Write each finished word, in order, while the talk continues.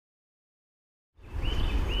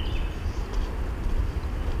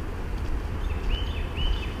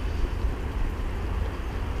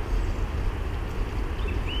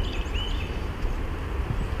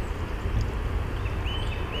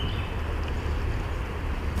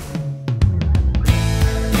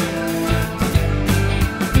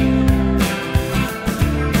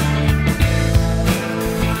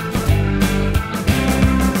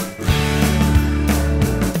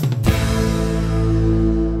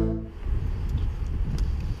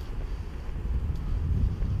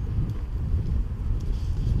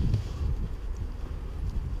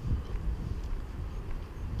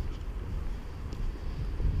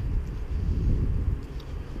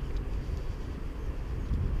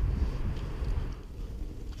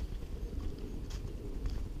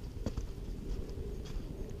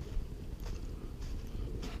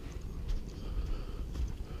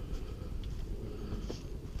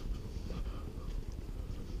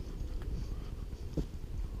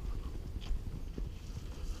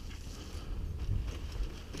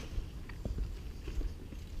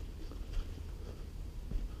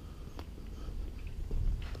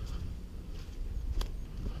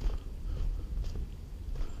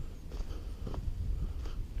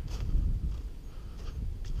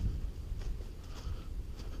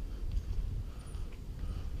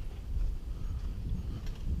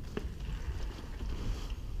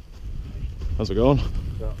How's it going?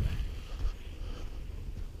 Yeah.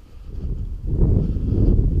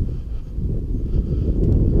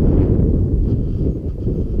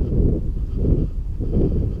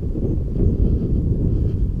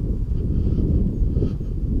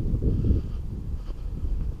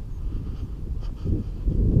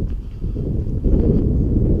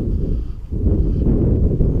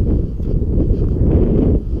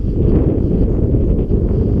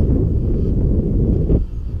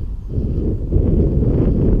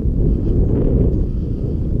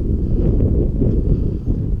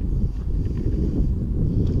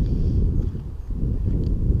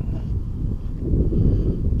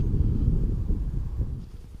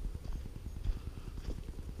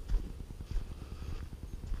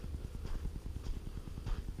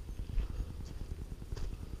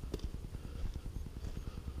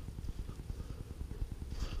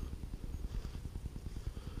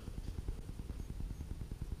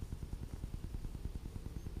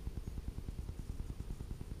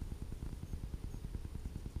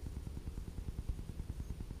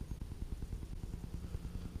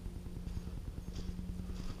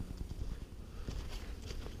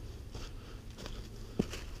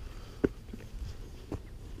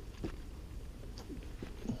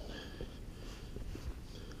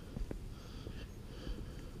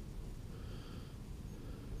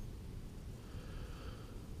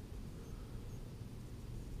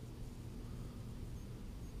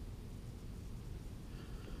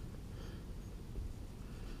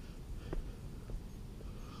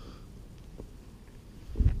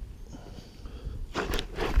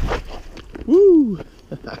 Woo!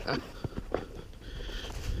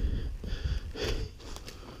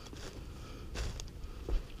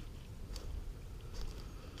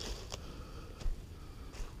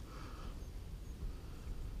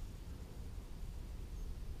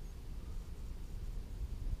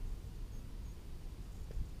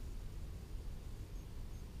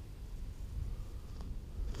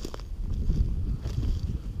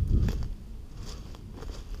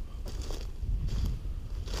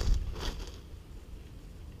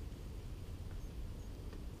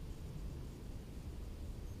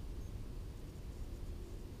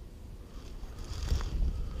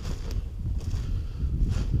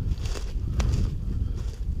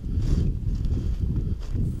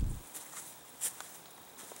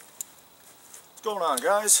 What's going on,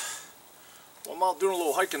 guys? Well, I'm out doing a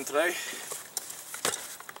little hiking today,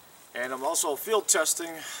 and I'm also field testing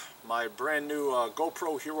my brand new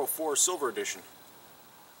GoPro Hero 4 Silver Edition.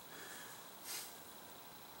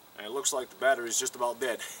 And it looks like the battery's just about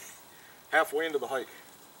dead. Halfway into the hike.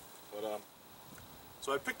 But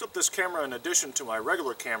so I picked up this camera in addition to my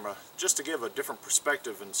regular camera just to give a different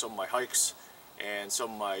perspective in some of my hikes and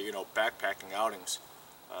some of my, backpacking outings.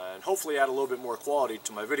 And hopefully add a little bit more quality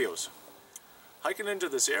to my videos. Hiking into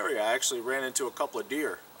this area, I actually ran into a couple of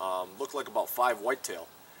deer. Looked like about 5 whitetail.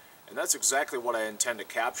 And that's exactly what I intend to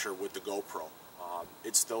capture with the GoPro.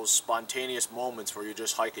 It's those spontaneous moments where you're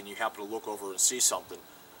just hiking, you happen to look over and see something.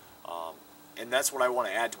 And that's what I want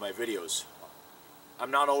to add to my videos. I'm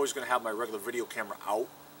not always going to have my regular video camera out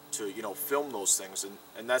to, film those things.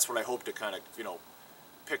 And that's what I hope to kind of,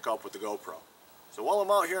 pick up with the GoPro. So while I'm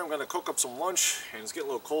out here, I'm going to cook up some lunch. And it's getting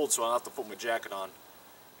a little cold, so I'll have to put my jacket on.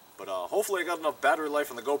 But hopefully I got enough battery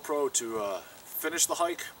life on the GoPro to finish the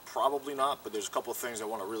hike. Probably not, but there's a couple of things I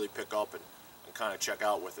want to really pick up and kind of check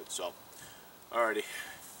out with it. So, alrighty,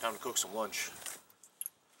 time to cook some lunch.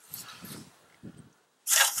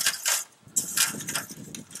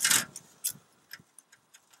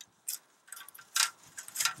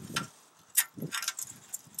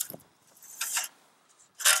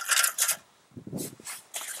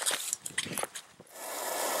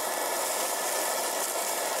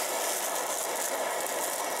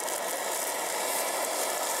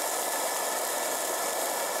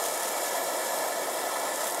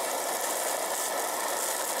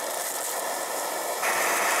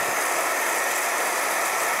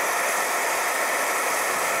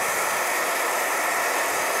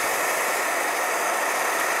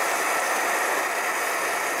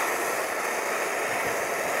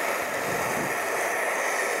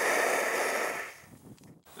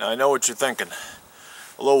 Now I know what you're thinking,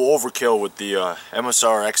 a little overkill with the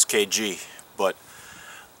MSR XKG, but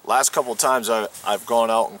last couple of times I've gone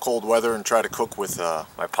out in cold weather and tried to cook with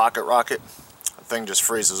my pocket rocket. The thing just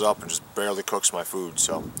freezes up and just barely cooks my food.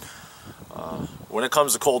 So when it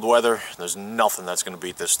comes to cold weather, there's nothing that's going to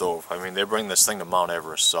beat this stove. I mean, they bring this thing to Mount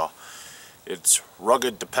Everest, so it's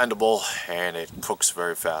rugged, dependable, and it cooks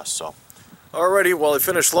very fast. So alrighty, well, I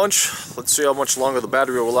finished lunch. Let's see how much longer the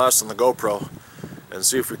battery will last on the GoPro and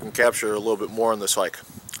see if we can capture a little bit more on this hike.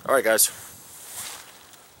 Alright, guys.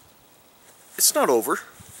 it's not over.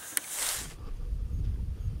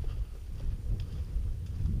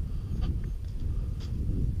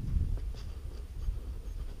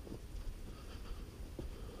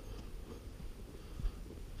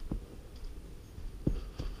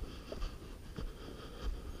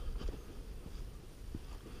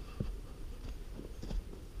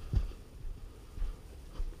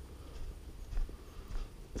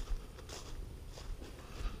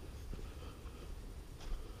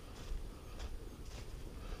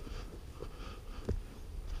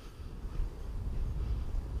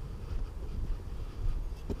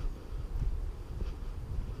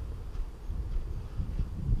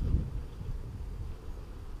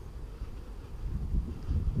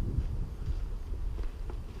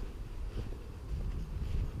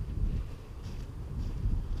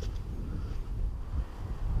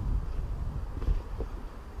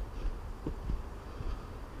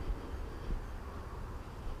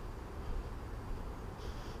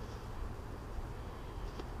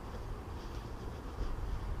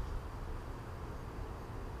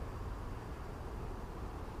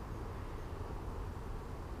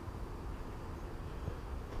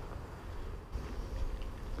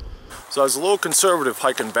 So I was a little conservative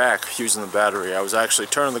hiking back using the battery. I was actually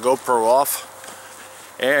turning the GoPro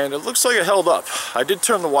off, and it looks like it held up. I did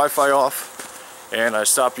turn the Wi-Fi off, and I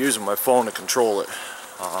stopped using my phone to control it,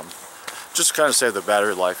 just to kind of save the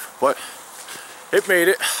battery life. But it made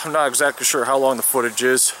it. I'm not exactly sure how long the footage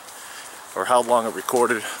is, or how long it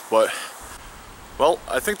recorded, but, well,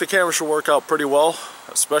 I think the camera should work out pretty well,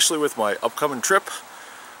 especially with my upcoming trip.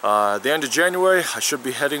 At the end of January, I should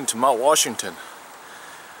be heading to Mount Washington.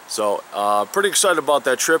 So, pretty excited about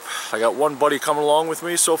that trip. I got one buddy coming along with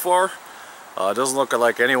me so far. It doesn't look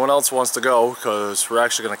like anyone else wants to go, because we're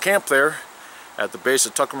actually going to camp there at the base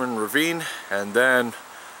of Tuckerman Ravine, and then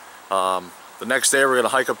the next day we're going to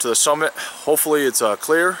hike up to the summit. Hopefully it's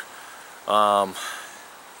clear.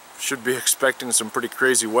 Should be expecting some pretty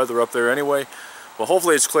crazy weather up there anyway, but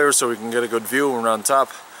hopefully it's clear so we can get a good view when we're on top.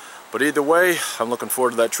 But either way, I'm looking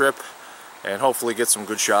forward to that trip, and hopefully get some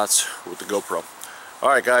good shots with the GoPro.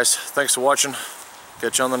 Alright guys, thanks for watching.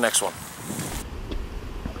 Catch you on the next one.